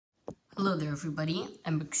Hello there everybody,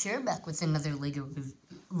 mbrickz here, back with another LEGO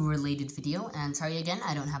related video, and sorry again,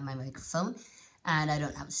 I don't have my microphone, and I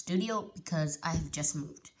don't have a studio, because I have just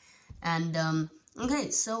moved. And,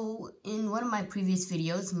 okay, so in one of my previous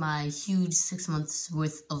videos, my huge 6 months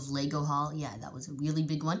worth of LEGO haul, yeah, that was a really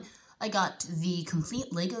big one, I got the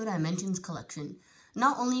complete LEGO Dimensions collection.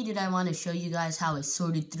 Not only did I want to show you guys how I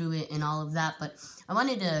sorted through it and all of that, but I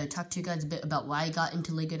wanted to talk to you guys a bit about why I got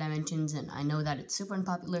into LEGO Dimensions, and I know that it's super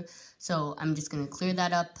unpopular, so I'm just going to clear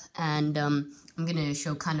that up, and I'm going to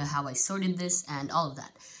show kind of how I sorted this and all of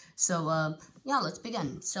that. So, yeah, let's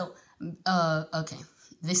begin. So, okay,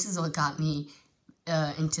 this is what got me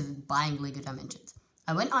into buying LEGO Dimensions.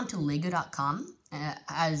 I went onto lego.com,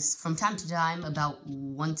 as from time to time, about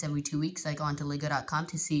once every 2 weeks, I go onto lego.com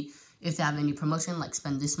to see if they have any promotion, like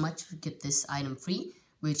spend this much, get this item free,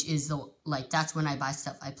 which is that's when I buy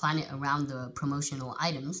stuff. I plan it around the promotional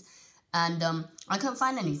items, and I couldn't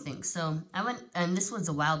find anything. So I went, and this was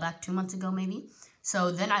a while back, 2 months ago maybe. So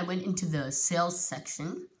then I went into the sales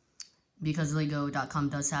section, because lego.com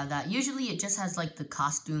does have that. Usually it just has like the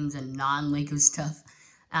costumes and non-LEGO stuff.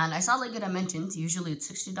 And I saw LEGO Dimensions, usually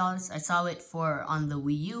it's $60. I saw it on the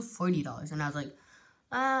Wii U, $40, and I was like,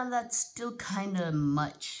 that's still kind of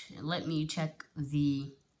much. Let me check let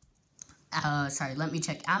me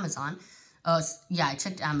check Amazon. Yeah, I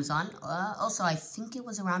checked Amazon. Also, I think it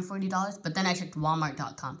was around $40, but then I checked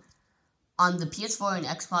Walmart.com. On the PS4 and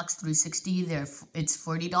Xbox 360, it's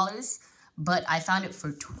 $40, but I found it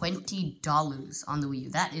for $20 on the Wii U.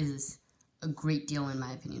 That is a great deal in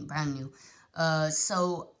my opinion, brand new.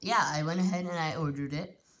 So yeah, I went ahead and I ordered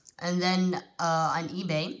it, and then on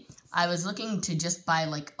eBay, I was looking to just buy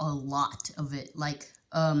like a lot of it. Like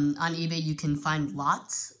on eBay you can find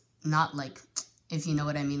lots, not like, if you know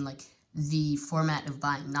what I mean, like the format of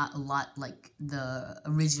buying, not a lot like the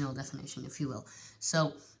original definition, if you will.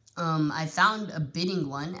 So I found a bidding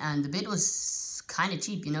one, and the bid was kind of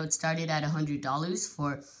cheap, you know, it started at $100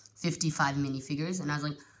 for 55 minifigures, and I was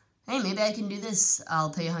like, hey, maybe I can do this.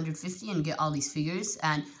 I'll pay $150 and get all these figures.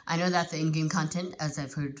 And I know that the in-game content, as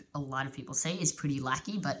I've heard a lot of people say, is pretty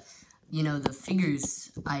lackey, but you know, the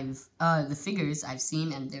figures I've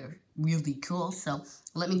seen, and they're really cool, so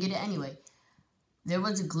let me get it anyway. There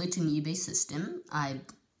was a glitch in the eBay system. I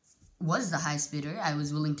was the highest bidder. I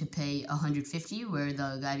was willing to pay $150, where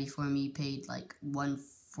the guy before me paid like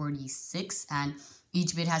 $146, and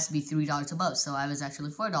each bid has to be $3 above, so I was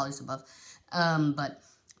actually $4 above. But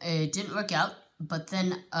it didn't work out. But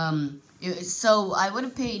then, so I would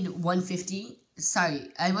have paid $150. Sorry,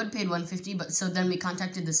 I would have paid $150, but so then we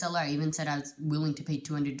contacted the seller. I even said I was willing to pay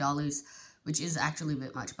 $200, which is actually a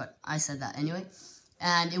bit much, but I said that anyway.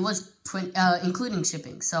 And it was including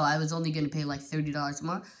shipping, so I was only going to pay like $30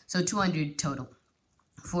 more, so $200 total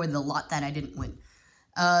for the lot that I didn't win.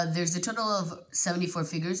 There's a total of 74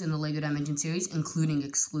 figures in the LEGO Dimension series, including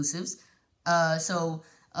exclusives. So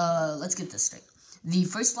let's get this straight. The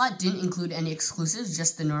first lot didn't include any exclusives,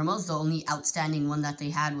 just the normals. The only outstanding one that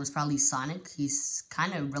they had was probably Sonic. He's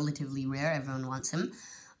kind of relatively rare. Everyone wants him.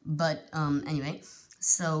 But anyway,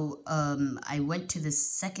 so I went to the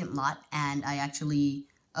second lot, and I actually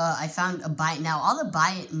I found a buy it now. All the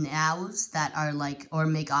buy it nows that are like, or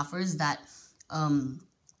make offers that on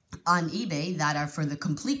eBay that are for the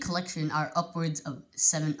complete collection are upwards of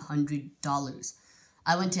 $700.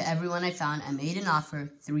 I went to everyone I found. I made an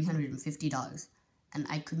offer, $350. And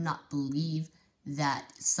I could not believe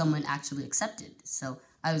that someone actually accepted. So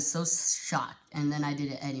I was so shocked, and then I did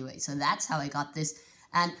it anyway. So that's how I got this.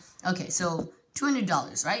 And okay, so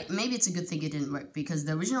 $200, right? Maybe it's a good thing it didn't work, because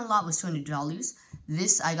the original lot was $200.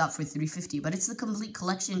 This I got for $350, but it's the complete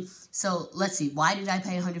collection. So let's see, why did I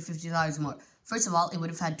pay $150 more? First of all, it would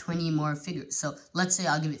have had 20 more figures. So let's say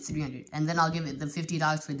I'll give it $300, and then I'll give it the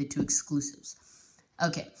 $50 for the 2 exclusives.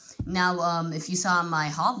 Okay, now, if you saw my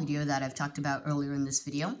haul video that I've talked about earlier in this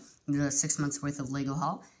video, the 6 months worth of LEGO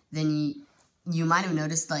haul, then you might have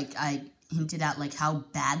noticed, like, I hinted at, like, how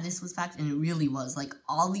bad this was packed, and it really was. Like,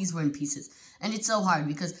 all these were in pieces. And it's so hard,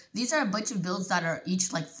 because these are a bunch of builds that are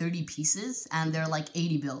each, like, 30 pieces, and they're, like,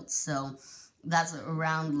 80 builds. So that's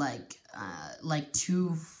around,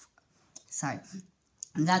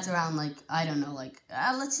 that's around, like, I don't know, like,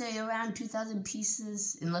 let's say around 2,000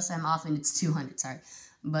 pieces, unless I'm off and it's 200, sorry.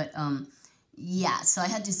 But, yeah, so I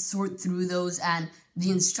had to sort through those, and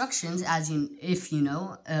the instructions, if you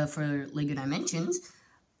know, for LEGO Dimensions,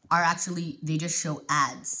 are actually, they just show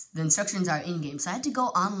ads. The instructions are in-game, so I had to go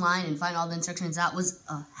online and find all the instructions. That was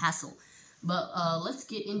a hassle. But, let's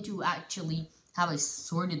get into actually how I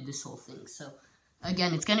sorted this whole thing. So,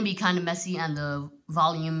 again, it's going to be kind of messy, and the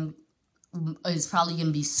volume is probably going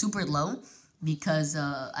to be super low, because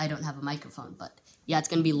I don't have a microphone. But yeah, it's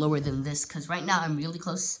gonna be lower than this because right now I'm really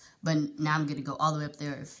close, but now I'm gonna go all the way up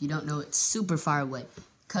there. If you don't know, it's super far away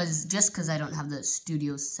because I don't have the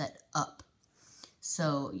studio set up.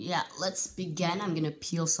 So yeah, let's begin. I'm gonna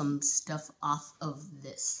peel some stuff off of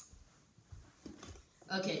this.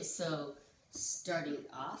 Okay, so starting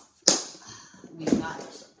off, we got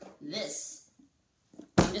this.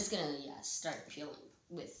 I'm just gonna start peeling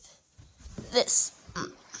with this.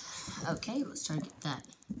 Okay, let's try to get that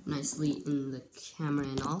nicely in the camera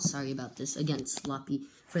and all. Sorry about this. Again, sloppy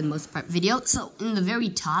for the most part video. So in the very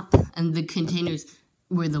top, and the containers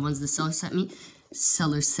were the ones the seller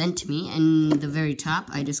sent me. And the very top,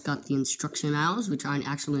 I just got the instruction manuals, which aren't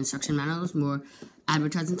actual instruction manuals, more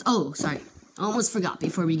advertisements. Oh, sorry. I almost forgot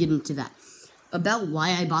before we get into that. About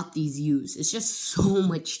why I bought these used. It's just so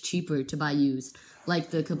much cheaper to buy used.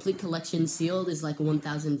 Like the complete collection sealed is like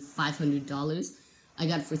 $1,500. I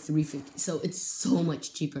got it for $350. So it's so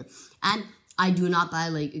much cheaper. And I do not buy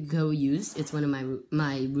like Go used. It's one of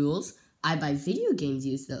my rules. I buy video games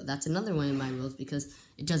used though. That's another one of my rules because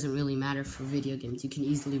it doesn't really matter for video games. You can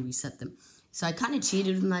easily reset them. So I kind of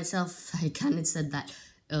cheated with myself. I kind of said that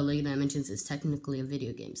Lego Dimensions is technically a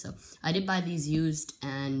video game. So I did buy these used,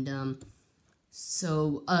 and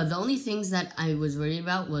so the only things that I was worried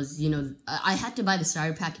about was, I had to buy the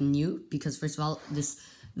starter pack new because first of all,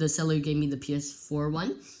 the seller gave me the PS4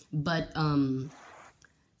 one, but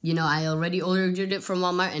I already ordered it from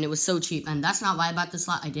Walmart and it was so cheap, and that's not why I bought the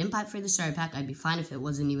slot. I didn't buy it for the starter pack. I'd be fine if it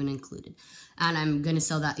wasn't even included. And I'm gonna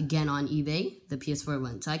sell that again on eBay, the PS4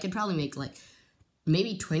 one. So I could probably make like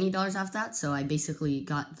maybe $20 off that. So I basically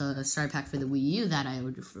got the starter pack for the Wii U that I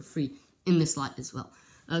ordered for free in this lot as well.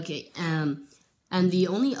 Okay, and the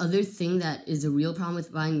only other thing that is a real problem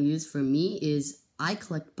with buying used for me is I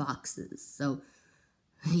collect boxes. So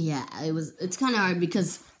yeah, it's kind of hard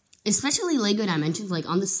because especially Lego Dimensions, like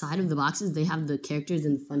on the side of the boxes, they have the characters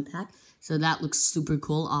in the fun pack. So that looks super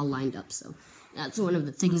cool all lined up. So that's one of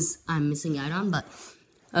the things I'm missing out on. But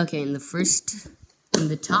okay, in the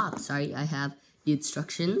top, I have the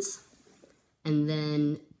instructions. And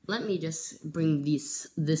then let me just bring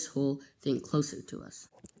this whole thing closer to us.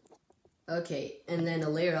 Okay, and then a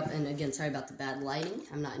layer up, and again, sorry about the bad lighting.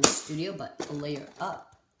 I'm not in the studio, but a layer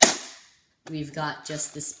up. We've got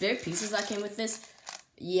just the spare pieces that came with this.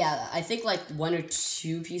 Yeah, I think like 1 or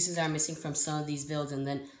 2 pieces are missing from some of these builds, and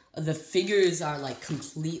then the figures are like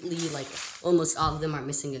completely, like almost all of them are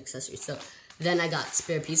missing accessories. So then I got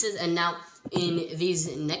spare pieces, and now in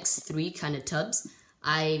these next 3 kind of tubs,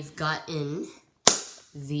 I've gotten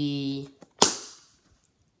the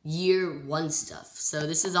year 1 stuff. So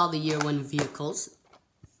this is all the year 1 vehicles.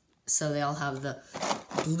 So they all have the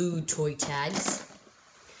blue toy tags.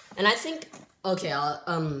 And I think, okay,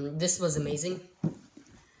 this was amazing.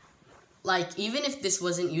 Like, even if this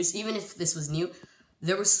wasn't used, even if this was new,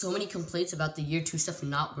 there were so many complaints about the year 2 stuff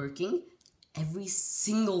not working. Every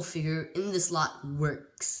single figure in this lot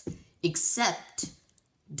works, except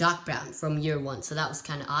Doc Brown from year 1. So that was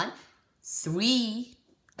kind of odd. 3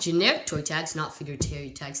 generic toy tags, not figure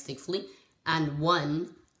tags, thankfully, and one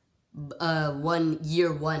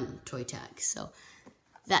year 1 toy tag. So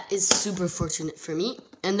that is super fortunate for me.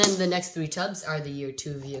 And then the next 3 tubs are the year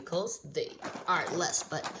 2 vehicles. They are less,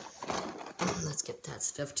 but let's get that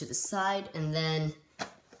stuff to the side. And then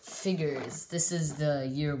figures. This is the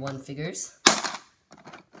year 1 figures.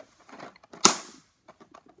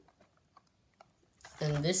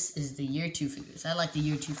 And this is the year 2 figures. I like the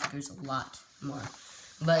year 2 figures a lot more.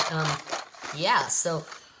 But, yeah, so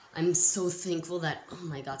I'm so thankful that, oh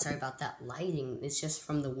my god, sorry about that lighting. It's just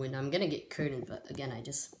from the window. I'm gonna get curtains, but again, I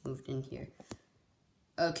just moved in here.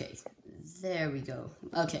 Okay, there we go.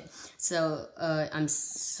 Okay, so I'm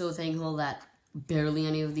so thankful that barely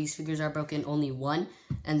any of these figures are broken, only 1,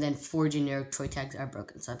 and then 4 generic toy tags are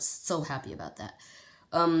broken. So I'm so happy about that.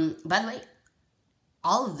 By the way,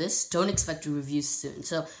 all of this, don't expect a review soon.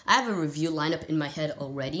 So I have a review lineup in my head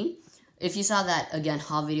already. If you saw that, again,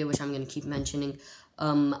 haul video, which I'm going to keep mentioning,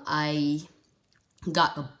 I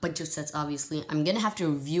got a bunch of sets, obviously. I'm going to have to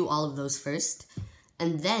review all of those first.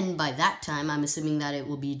 And then by that time, I'm assuming that it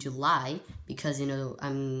will be July because,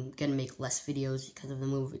 I'm going to make less videos because of the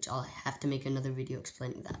move, which I'll have to make another video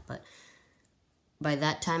explaining that. But by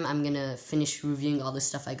that time, I'm going to finish reviewing all the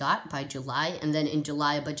stuff I got by July. And then in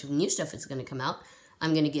July, a bunch of new stuff is going to come out.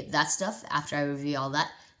 I'm going to get that stuff after I review all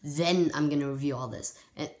that. Then I'm going to review all this.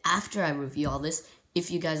 And after I review all this, if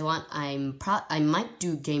you guys want, I might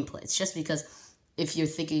do gameplay. It's just because if you're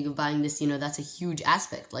thinking of buying this, that's a huge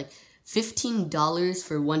aspect. Like, $15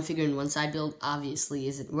 for 1 figure and 1 side build obviously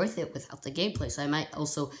isn't worth it without the gameplay. So I might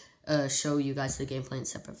also show you guys the gameplay in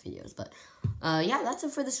separate videos. But yeah, that's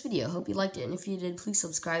it for this video. Hope you liked it, and if you did, please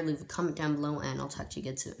subscribe, leave a comment down below, and I'll talk to you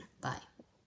again soon. Bye.